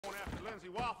Quincy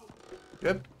waffle?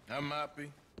 Yep. I might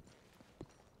be.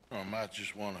 Or I might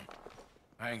just want to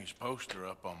hang his poster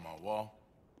up on my wall.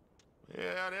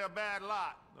 Yeah, they're a bad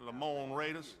lot, the Lamont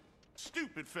Raiders.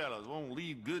 Stupid fellas won't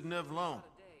leave good enough alone.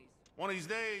 One of these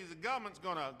days, the government's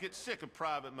gonna get sick of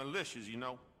private militias, you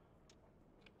know.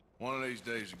 One of these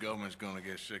days, the government's gonna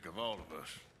get sick of all of us.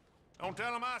 Don't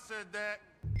tell them I said that.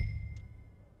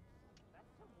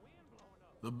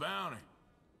 The bounty.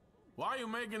 Why are you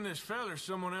making this feller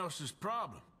someone else's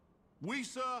problem? We,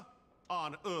 sir, are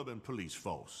an urban police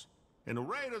force. And the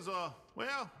Raiders are,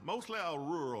 well, mostly a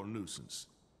rural nuisance.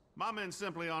 My men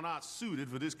simply are not suited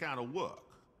for this kind of work.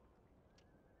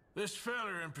 This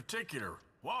feller in particular,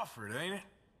 Wofford, ain't it?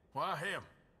 Why him?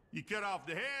 You cut off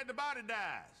the head, the body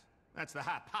dies. That's the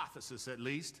hypothesis, at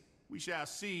least. We shall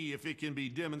see if it can be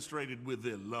demonstrated with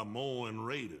the Lamont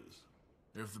Raiders.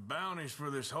 If the bounty's for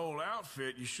this whole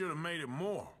outfit, you should have made it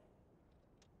more.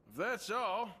 If that's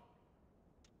all,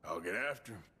 I'll get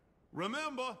after him.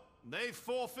 Remember, they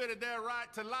forfeited their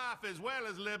right to life as well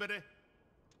as liberty.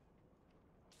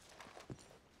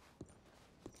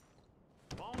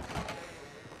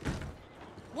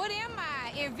 What am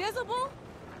I, invisible?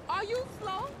 Are you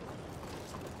slow?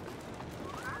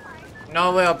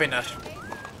 No voy a opinar.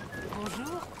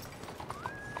 Bonjour.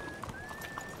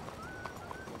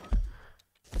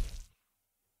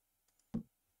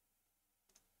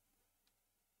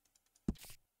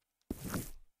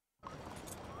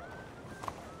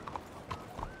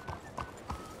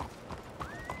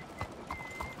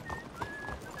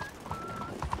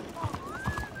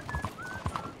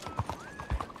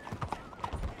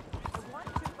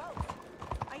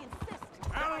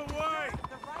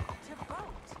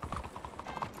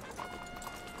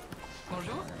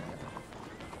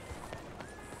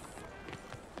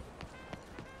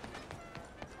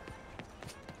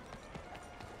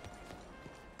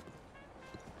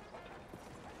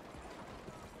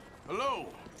 Hello.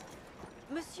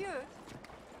 Monsieur.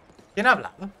 ¿Quién ha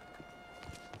hablado?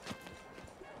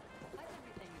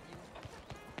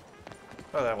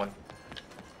 Oh, da igual.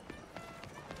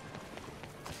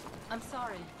 I'm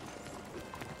sorry.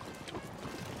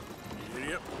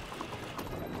 Yep.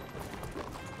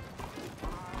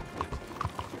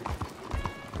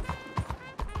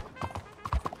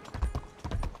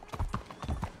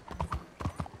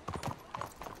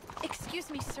 Excuse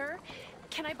me, sir.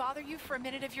 Can I bother you for a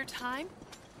minute of your time?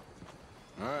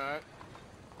 All right.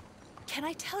 Can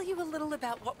I tell you a little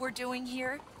about what we're doing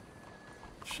here?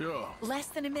 Sure. Less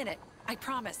than a minute, I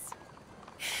promise.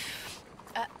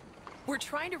 We're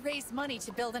trying to raise money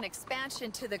to build an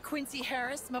expansion to the Quincy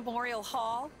Harris Memorial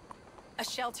Hall, a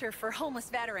shelter for homeless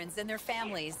veterans and their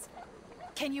families.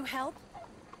 Can you help?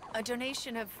 A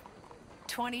donation of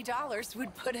 $20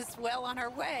 would put us well on our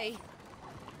way.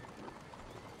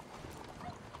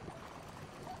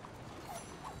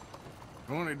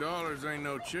 $20 ain't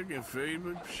no chicken feed,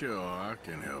 but sure, I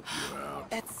can help you out.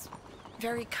 That's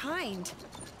very kind.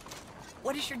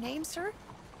 What is your name, sir?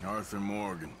 Arthur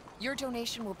Morgan. Your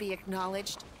donation will be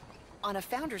acknowledged on a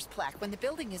founder's plaque when the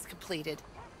building is completed.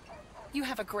 You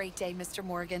have a great day, Mr.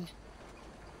 Morgan.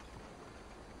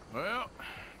 Well,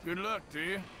 good luck to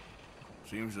you.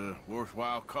 Seems a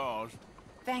worthwhile cause.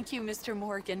 Thank you, Mr.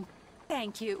 Morgan.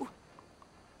 Thank you.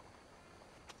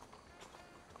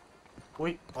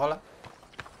 Uy, hola.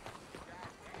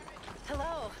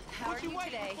 Hello, how are you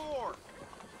today?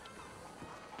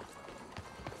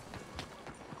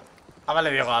 Ah,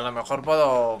 vale, digo, a lo mejor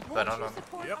puedo... Pero no.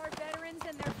 Support our veterans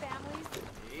and their families?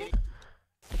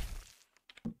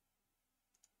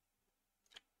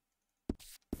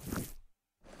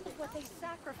 What they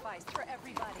sacrificed for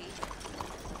everybody.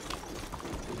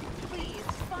 Please,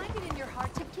 find it in your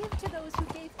heart to give to those who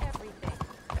gave everything.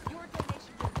 Your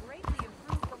donation will greatly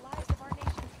improve the lives of our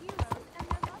nation's heroes and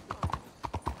their loved ones.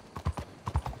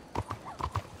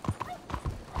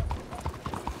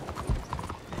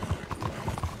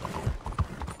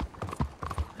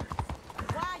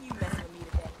 Why are you messing with me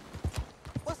today?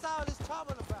 What's all this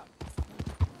trouble about?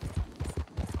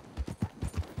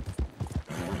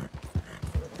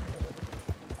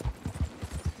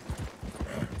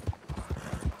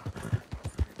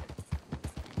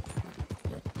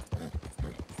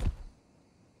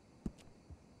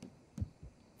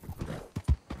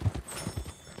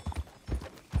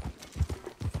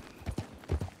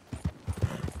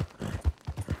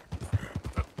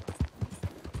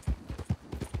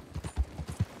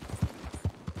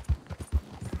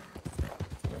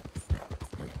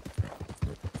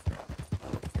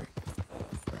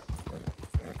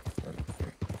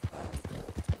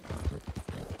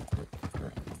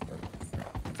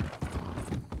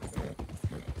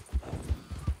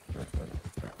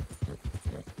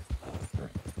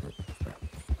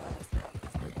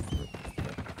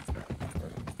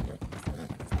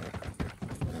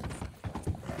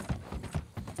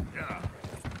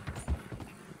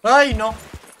 ¡Ay, no!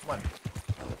 Bueno.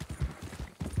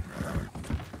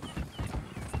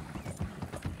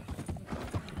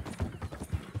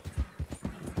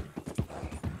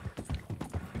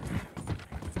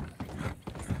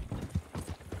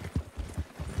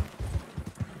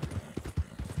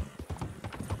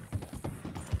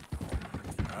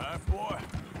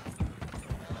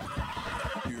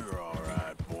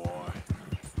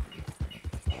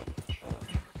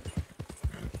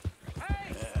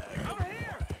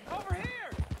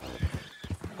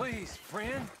 Please,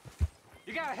 friend.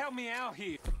 You gotta help me out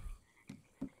here.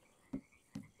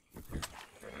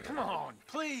 Come on,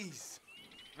 please.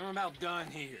 I'm about done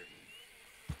here.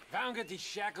 If I don't get these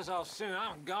shackles off soon,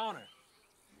 I'm a goner.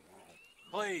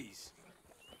 Please.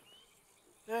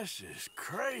 This is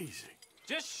crazy.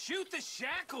 Just shoot the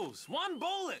shackles. One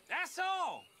bullet, that's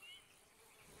all.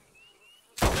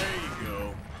 There you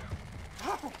go.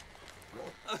 Oh,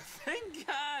 thank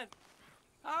God.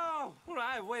 Oh, well,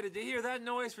 I've waited to hear that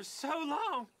noise for so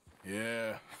long.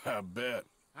 Yeah, I bet.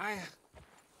 I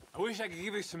wish I could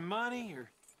give you some money,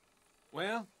 or...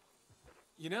 Well,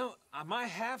 you know, I might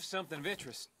have something of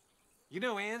interest. You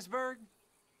know Ansburg?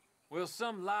 Well,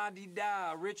 some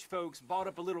la-di-da rich folks bought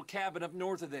up a little cabin up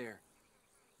north of there.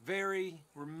 Very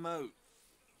remote.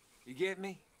 You get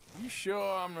me? You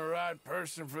sure I'm the right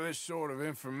person for this sort of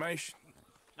information?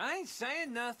 I ain't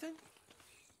saying nothing.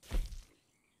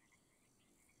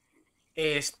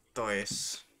 Esto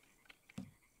es.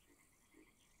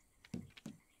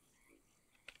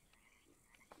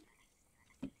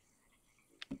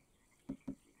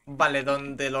 Vale,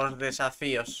 donde los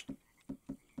desafíos.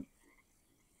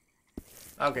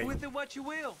 Ok. With it what you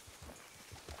will.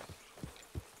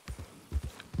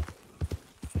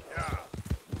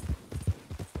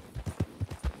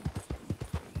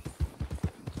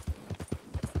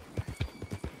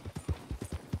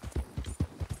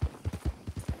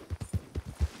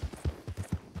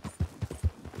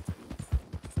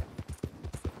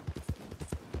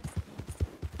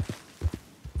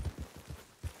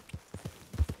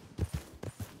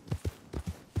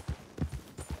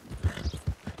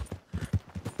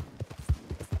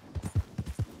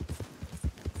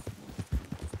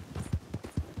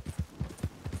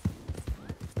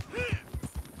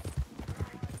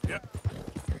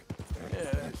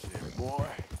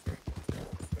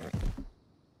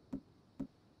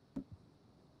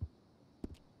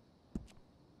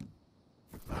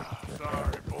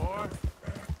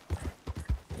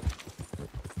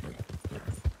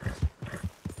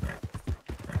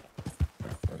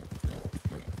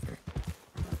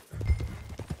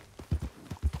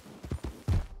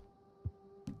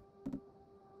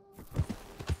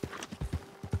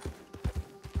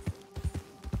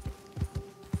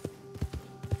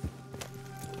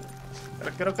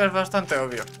 Pero creo que es bastante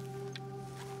obvio.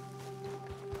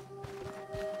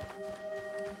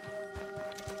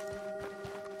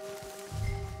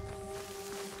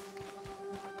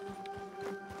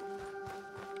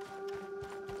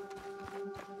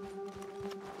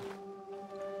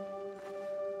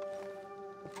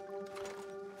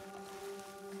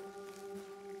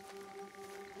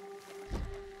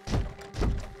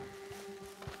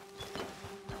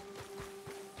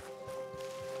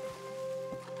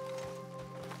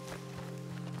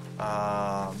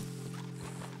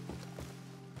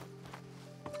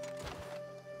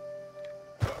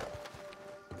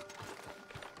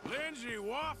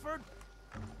 Wofford,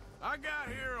 I got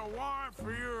here a warrant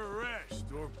for your arrest,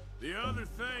 or the other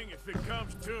thing if it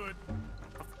comes to it.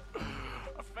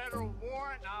 A federal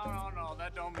warrant? No,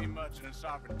 that don't mean much in a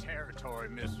sovereign territory,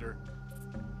 mister.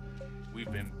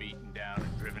 We've been beaten down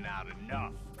and driven out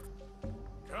enough.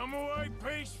 Come away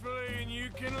peacefully and you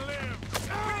can live.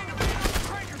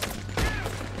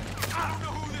 I don't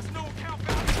know who this no account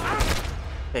found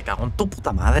is. Me cago en tu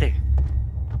puta madre.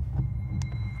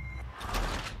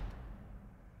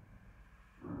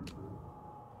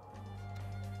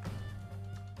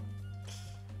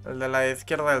 El de la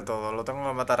izquierda del todo, lo tengo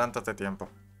que matar antes de tiempo.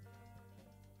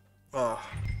 Oh.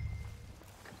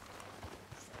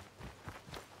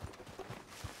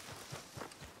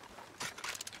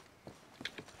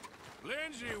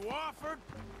 Lindsay Wofford,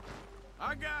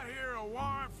 I got here a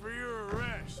warrant for your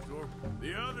arrest, or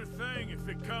the other thing if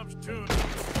it comes to it.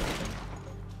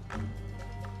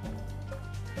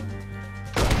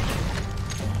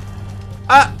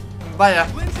 ¡Ah! Vaya.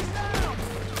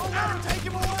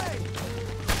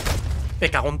 Me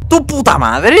cago en tu puta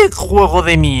madre, juego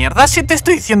de mierda, si te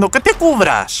estoy diciendo que te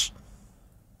cubras.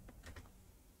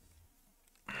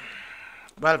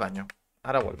 Voy al baño,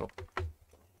 ahora vuelvo.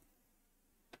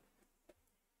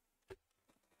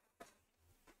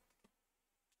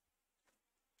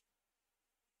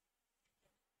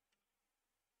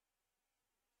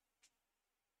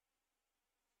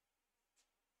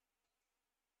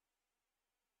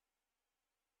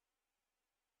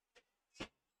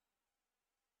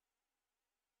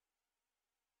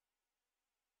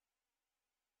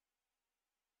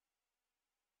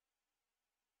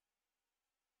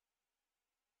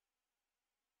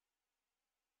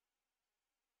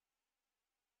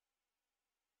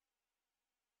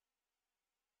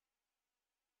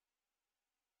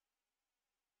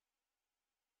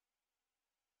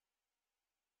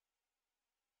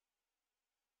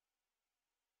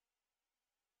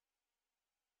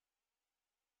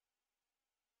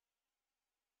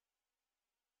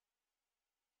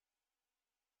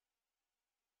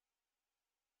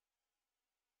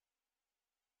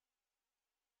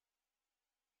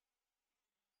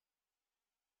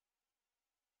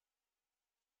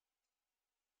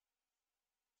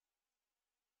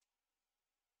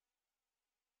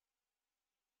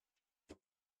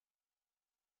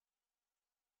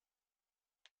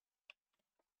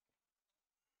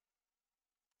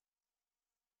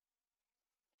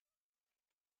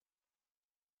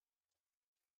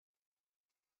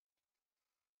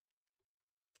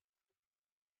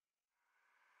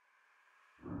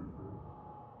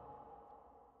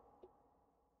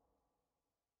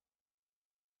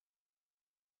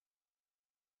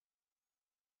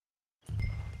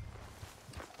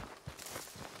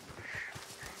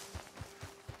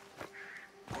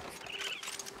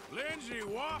 Lindsay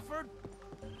Wofford?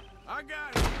 I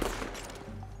got it.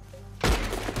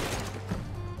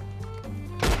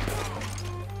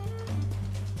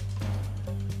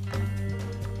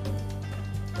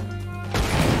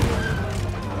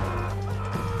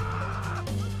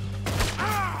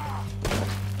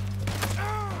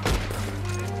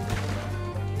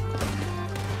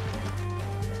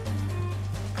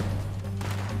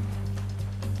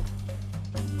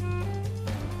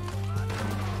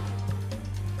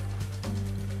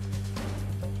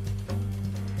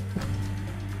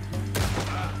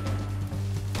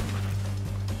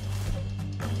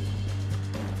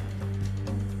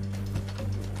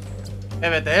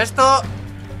 Bébete esto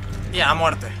y a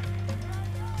muerte.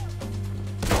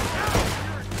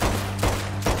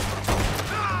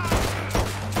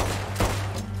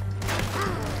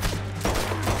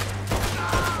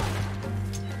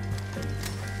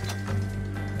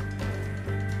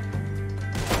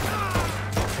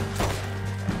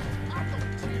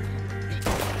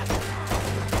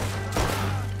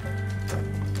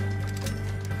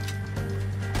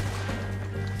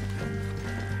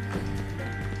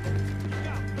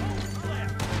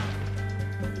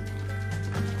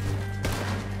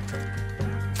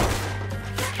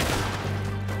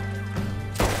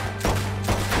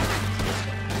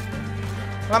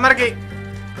 La marqué.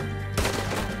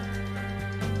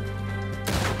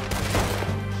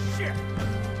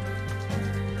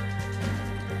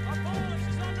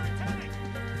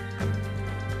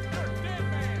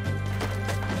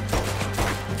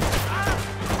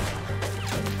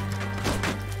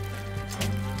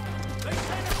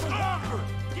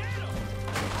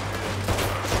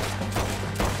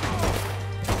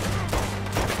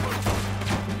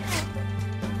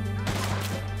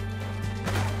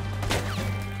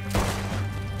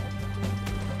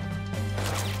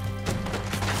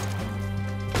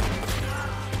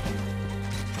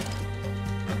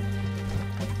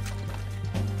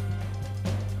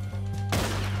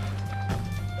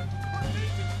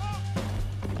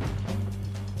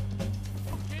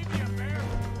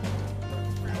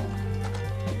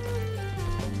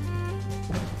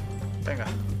 Venga.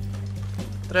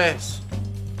 3,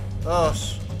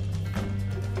 2,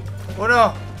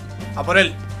 1. A por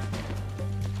él.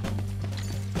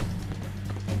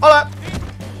 ¡Hola!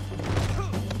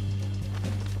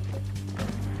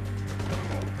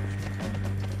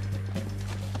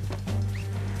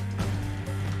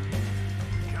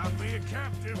 Got me a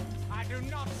captive. I do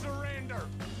not surrender.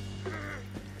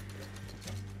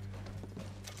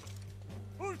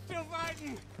 Who's still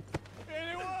fighting?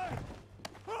 Anyone?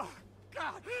 Oh,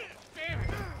 God damn it.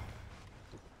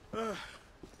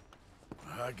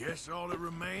 I guess all that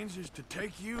remains is to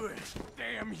take you in.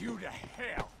 Damn you to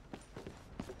hell.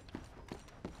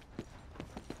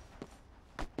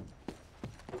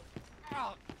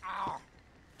 Ow, ow.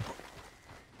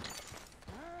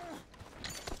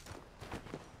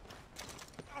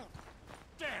 Oh,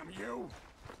 damn you.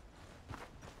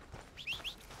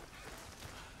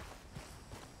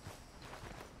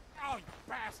 Oh, you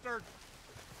bastard.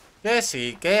 Que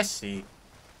sí, que sí.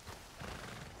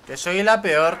 Que soy la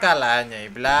peor calaña y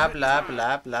bla bla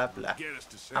bla bla bla. Get us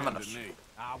to Saint Vámonos. Denis.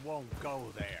 I won't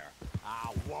go there.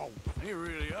 I won't. Ain't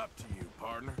really up to you,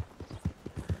 partner.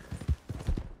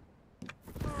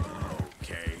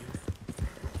 Okay.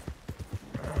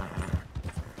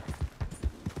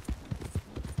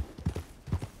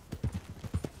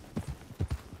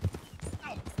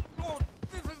 Oh, oh,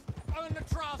 this is an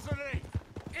atrocity.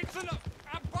 It's an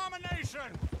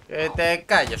abomination. Que te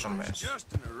calles, hombre. It's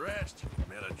just an arrest, you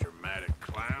melodramatic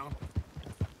clown.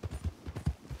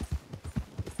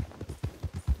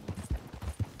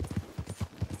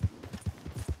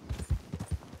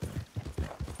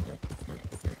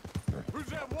 Who's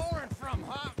that warrant from,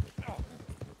 huh? Oh,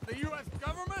 the U.S.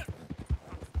 government?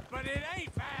 But it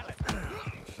ain't valid.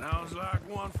 Sounds like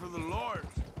one for the lawyers.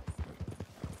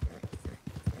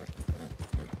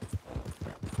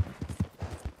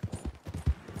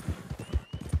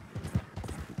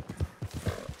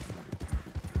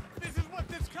 This is what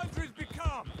this country's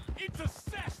become. It's a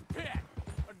cesspit,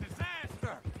 a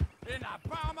disaster, an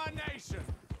abomination.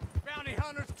 Bounty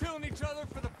hunters killing each other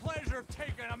for the pleasure of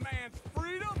taking a man's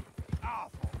freedom?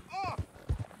 Awful. Oh,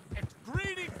 it's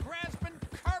greedy, grasping,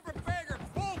 carpetbagger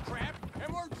bullcrap,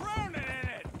 and we're drowning in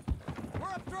it. We're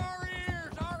up to our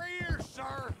ears,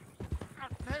 sir.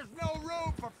 There's no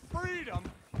room for freedom.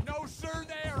 No, sir,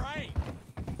 there ain't.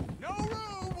 No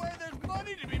room where there's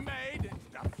money to be made. It's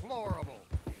deplorable.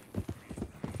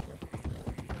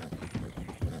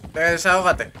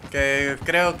 Desahógate, que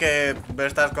creo que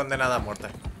estás condenada a muerte.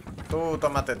 Tú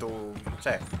tómate tu...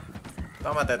 Sí.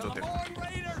 Tómate tu The tiempo. Lord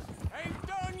Raiders ain't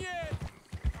done yet.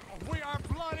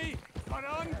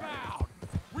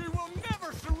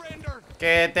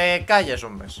 Que te calles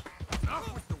un mes.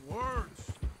 Enough with the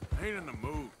words. Ain't in the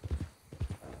mood.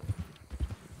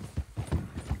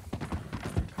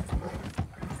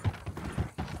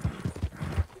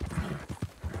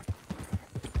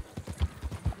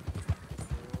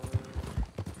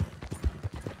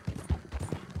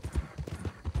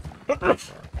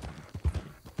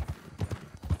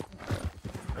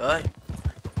 Ay.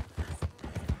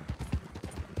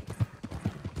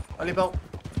 Olivo.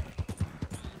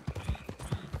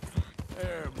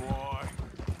 There, boy.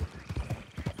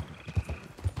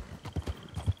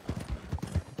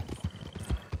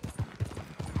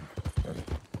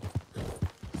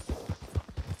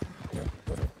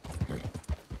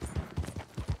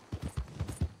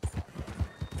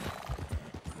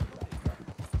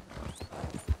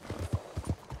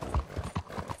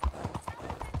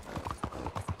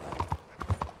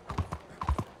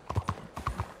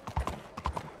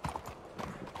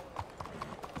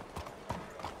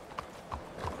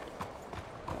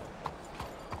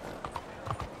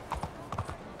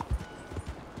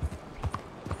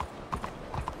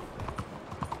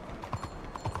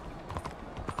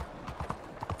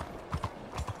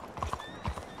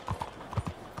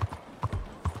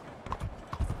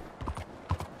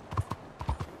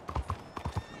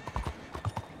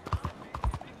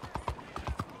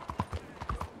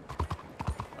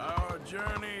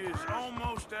 Journey is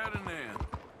almost at an end.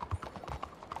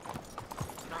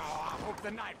 Oh, I hope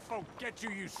the night folk get you,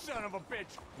 you son of a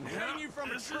bitch. Yeah, Hang you from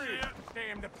a this is tree. it.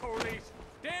 Damn the police.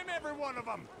 Damn every one of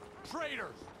them.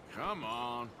 Traitors. Come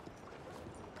on.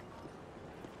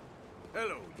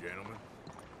 Hello, gentlemen.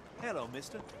 Hello,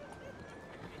 mister.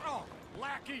 Oh,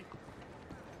 lackey.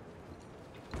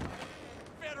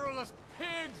 Federalist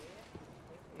pigs.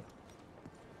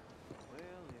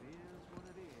 Well, it is what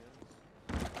it is.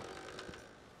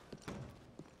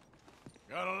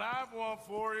 Got a live one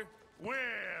for you. Well,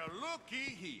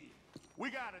 looky here. We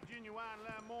got a genuine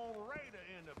Lamont Raider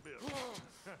in the building.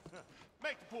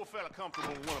 Make the poor fella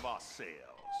comfortable in one of our cells.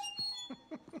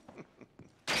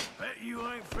 Bet you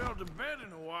ain't felt a bed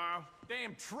in a while.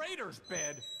 Damn traitor's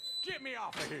bed. Get me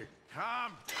off of here.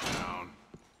 Calm down.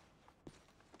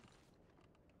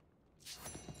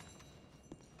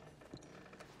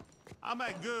 I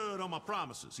make good on my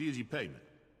promises. Here's your payment.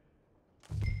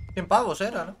 100 pavos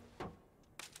era, ¿no?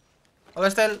 Hola,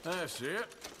 Estel. That's it.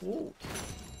 Now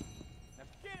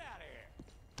get out of here.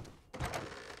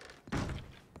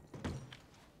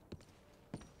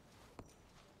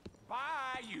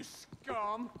 Bye, you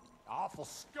scum. Awful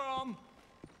scum.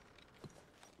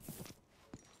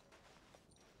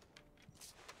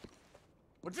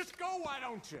 Well, just go, why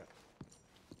don't you?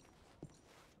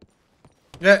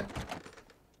 Yeah.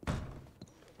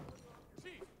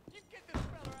 Chief, you get this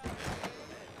fella out of here.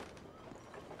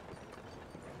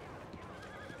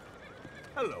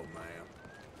 Hello, ma'am.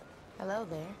 Hello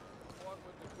there.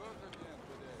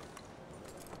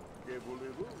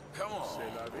 Come on,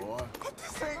 boy.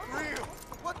 This ain't real.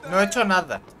 What the No he hecho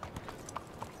nada.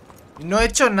 No he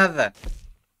hecho nada.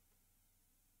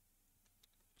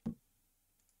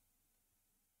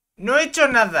 No he hecho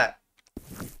nada.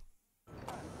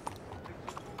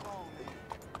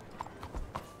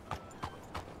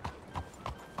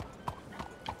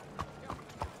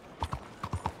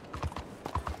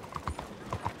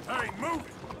 Hey, move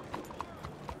it.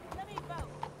 Let me vote.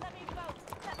 Let me vote.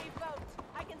 Let me vote.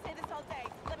 I can say this all day.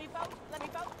 Let me vote. Let me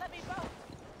vote. Let me vote.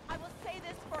 I will say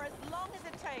this for as long as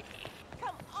it takes.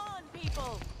 Come on,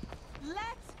 people.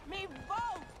 Let me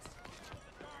vote.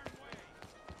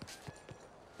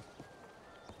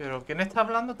 Pero ¿quién está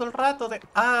hablando todo el rato de...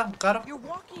 Ah, claro. You're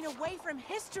walking away from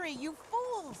history, you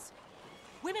fools.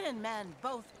 Women and men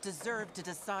both deserve to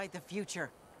decide the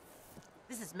future.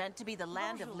 This is meant to be the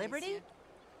land of liberty,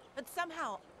 but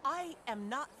somehow I am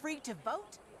not free to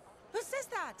vote? Who says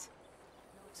that?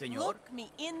 Señor. Look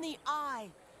me in the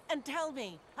eye and tell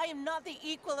me I am not the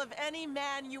equal of any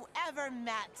man you ever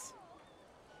met.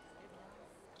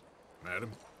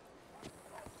 Madam.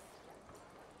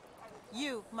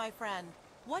 You, my friend,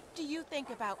 what do you think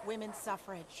about women's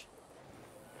suffrage?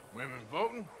 Women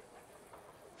voting?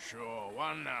 Sure,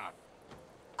 why not?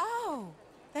 Oh,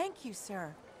 thank you,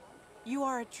 sir. You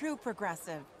are a true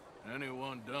progressive.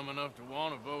 Anyone dumb enough to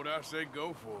want to vote, I say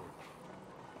go for it.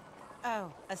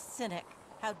 Oh, a cynic.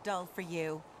 How dull for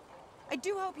you. I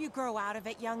do hope you grow out of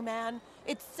it, young man.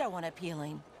 It's so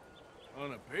unappealing.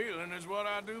 Unappealing is what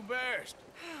I do best.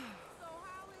 So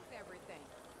how is everything?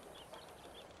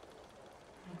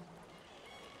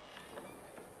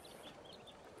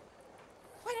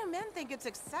 Why do men think it's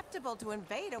acceptable to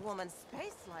invade a woman's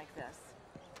space like this?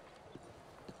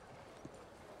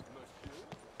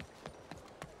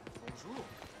 Bonjour.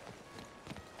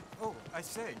 Oh, I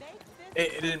say.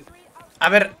 A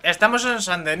ver, estamos en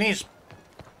San Denis,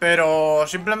 pero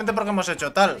simplemente porque hemos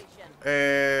hecho tal.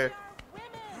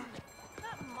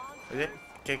 Oye,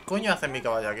 ¿qué coño hace mi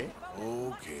caballo aquí?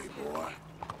 Okay, boy.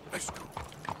 Let's go.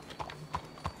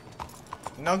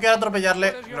 No quiero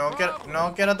atropellarle.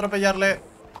 No quiero atropellarle.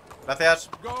 Gracias.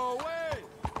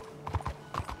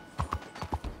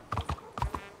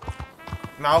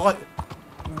 Me ahogo.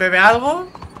 ¿Bebe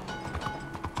algo?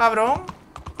 Cabrón.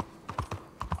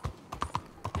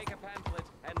 Take a pamphlet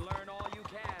and learn all you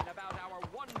can about our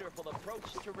wonderful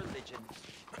approach to religion.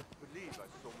 I believe I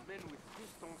saw men with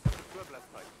pistons in the club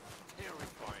last night.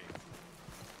 Terrifying.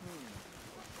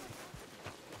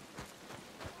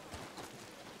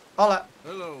 Hola.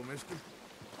 Hello, mister.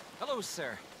 Hello,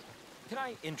 sir. Can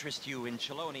I interest you in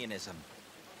Chelonianism?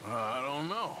 I don't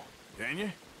know. Can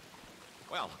you?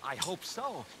 Well, I hope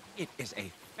so. It is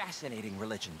a fascinating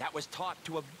religion that was taught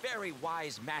to a very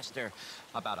wise master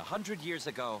about 100 years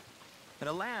ago in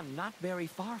a land not very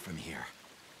far from here.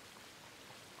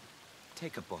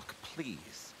 Take a book,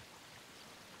 please.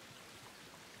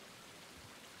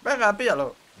 Venga,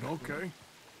 píllalo. Okay.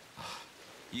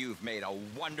 You've made a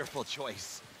wonderful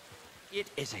choice. It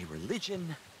is a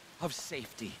religion of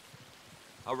safety.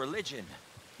 A religion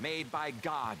made by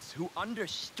gods who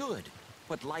understood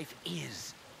what life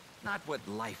is. Not what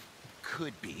life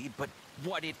could be, but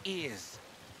what it is.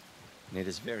 And it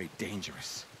is very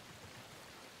dangerous.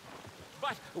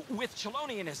 But with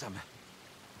Chelonianism,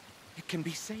 it can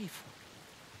be safe.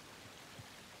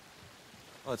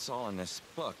 Well, it's all in this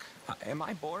book. Am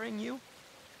I boring you?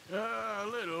 A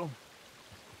little.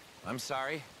 I'm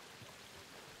sorry.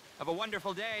 Have a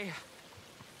wonderful day.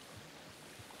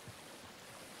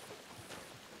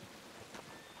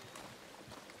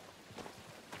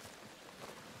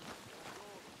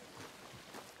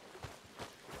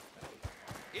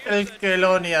 El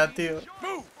Kelonia, tío.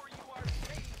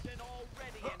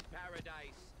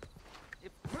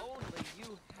 If only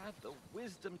you had the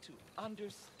wisdom to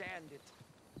understand it.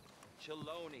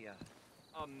 Chelonia,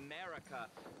 America,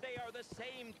 they are the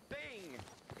same thing.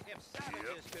 If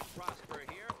savages could prosper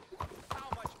here, how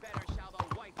much better shall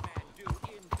the white man do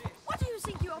in this? What do you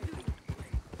think you are doing?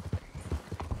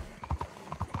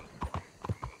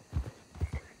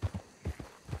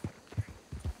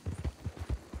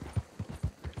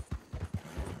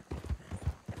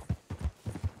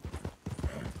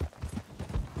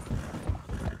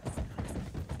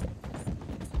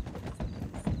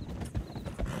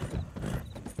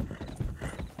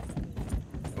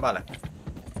 Vale.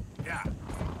 Yeah.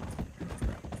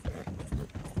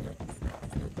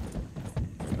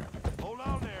 Hold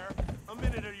on there. A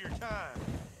minute of your time.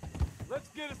 Let's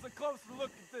get us a closer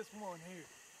look at this one here.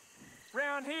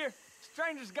 Round here,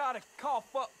 strangers gotta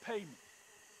cough up payment.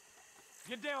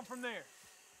 Get down from there.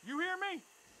 You hear me?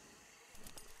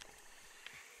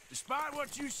 Despite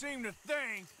what you seem to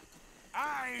think,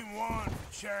 I ain't one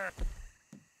for charity.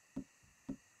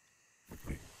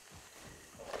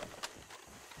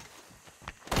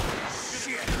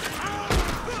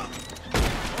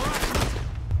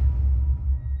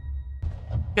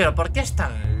 Pero ¿por qué es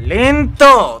tan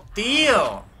lento,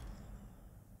 tío?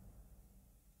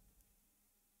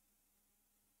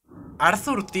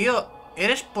 Arthur, tío,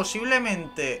 eres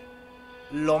posiblemente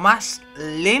lo más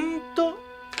lento.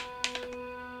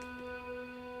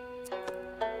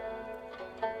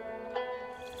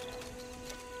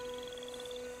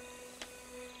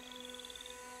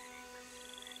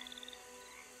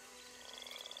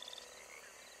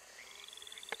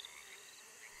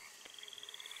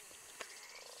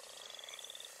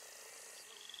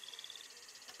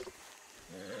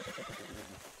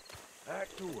 Back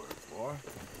to work, boy.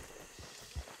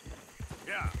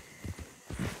 Yeah.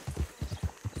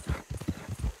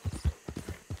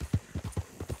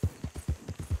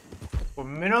 Pues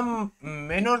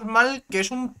menos mal que es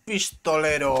un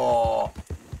pistolero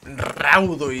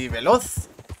raudo y veloz.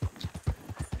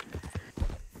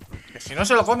 Que si no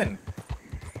se lo comen.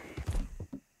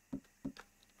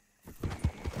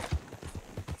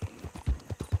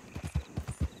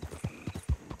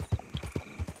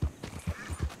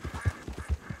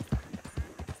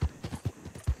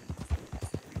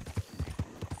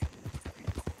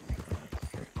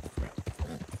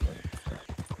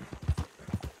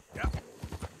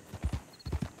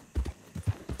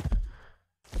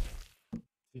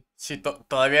 Sí,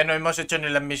 todavía no hemos hecho ni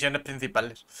las misiones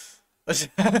principales. O sea...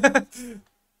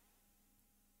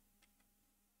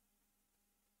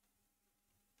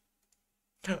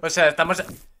 O sea,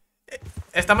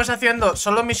 estamos haciendo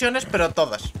solo misiones, pero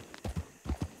todas.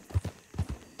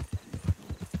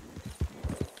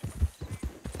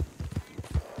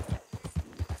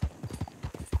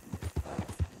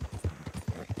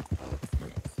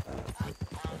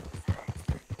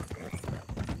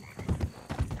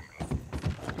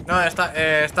 No,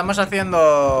 estamos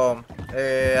haciendo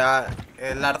el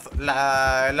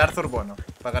Arthur bueno,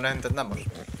 para que nos entendamos.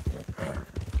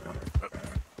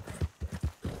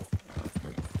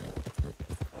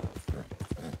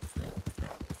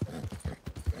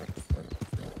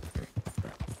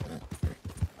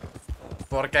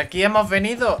 Porque aquí hemos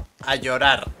venido a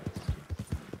llorar.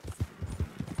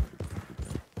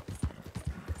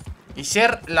 Y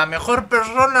ser la mejor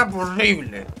persona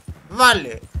posible.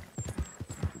 Vale.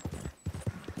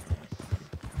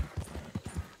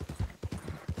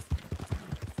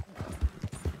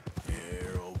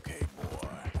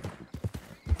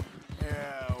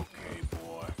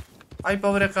 Ay,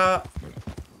 pobre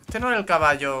Este no es el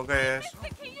caballo que es.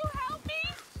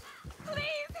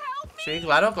 Sí,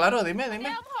 claro, claro, dime.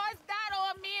 Venga,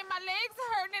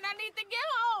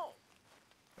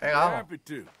 vamos.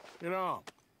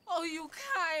 Oh, you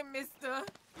kind, mister.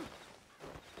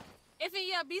 If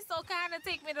you be so kind to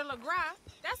take me to LeGras,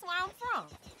 that's where I'm from.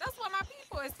 That's where my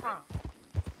people is from.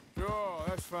 Sure,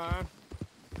 that's fine.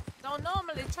 Don't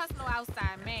normally trust no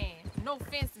outside man. No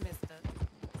offense, mister.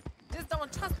 Just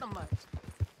don't trust him much.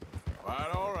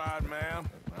 All right, ma'am.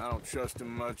 I don't trust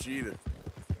him much either.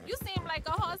 You seem like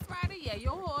a horse rider, yeah,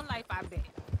 your whole life, I bet.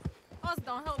 Horse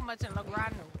don't help much in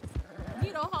LeGras, no.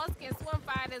 Neither horse can swim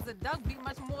fine as a duck, be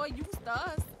much more used to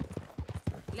us.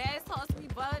 Last horse we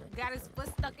bought got his foot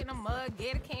stuck in the mud.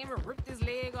 Gator came and ripped his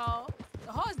leg off.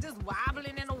 The horse just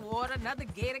wobbling in the water. Another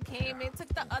gator came in, took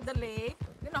the other leg.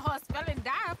 Then the horse fell and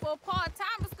died before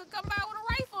part-timers could come by with a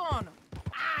rifle on him.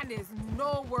 There's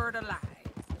no word of lie.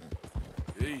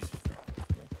 Jesus.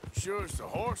 Sure it's the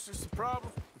horse that's the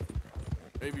problem?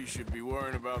 Maybe you should be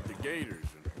worrying about the gators.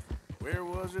 And where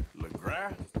was it?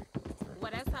 LeGras?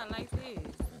 Well, that's how life is.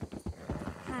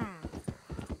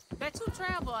 Bet you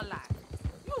travel a lot.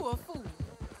 You a fool.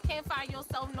 Can't find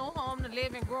yourself no home to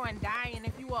live and grow and die in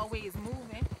if you always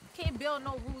moving. Can't build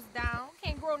no roots down.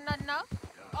 Can't grow nothing up.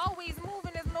 Always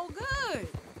moving is no good.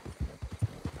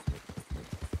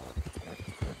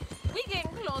 We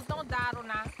getting close. Don't dawdle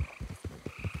now.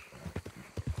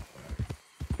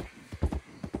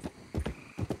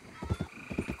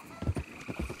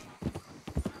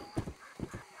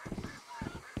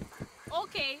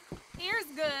 Okay, here's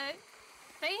good.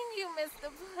 Thank you, mister.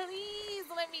 Please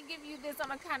let me give you this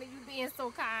on account of you being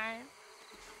so kind.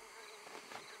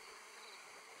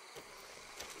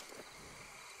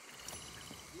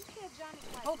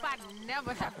 Hope I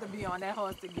never have to be on that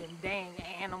horse again, dang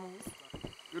animals.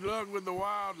 Good luck with the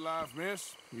wildlife,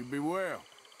 miss. You be well.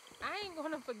 I ain't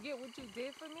gonna forget what you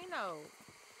did for me, no.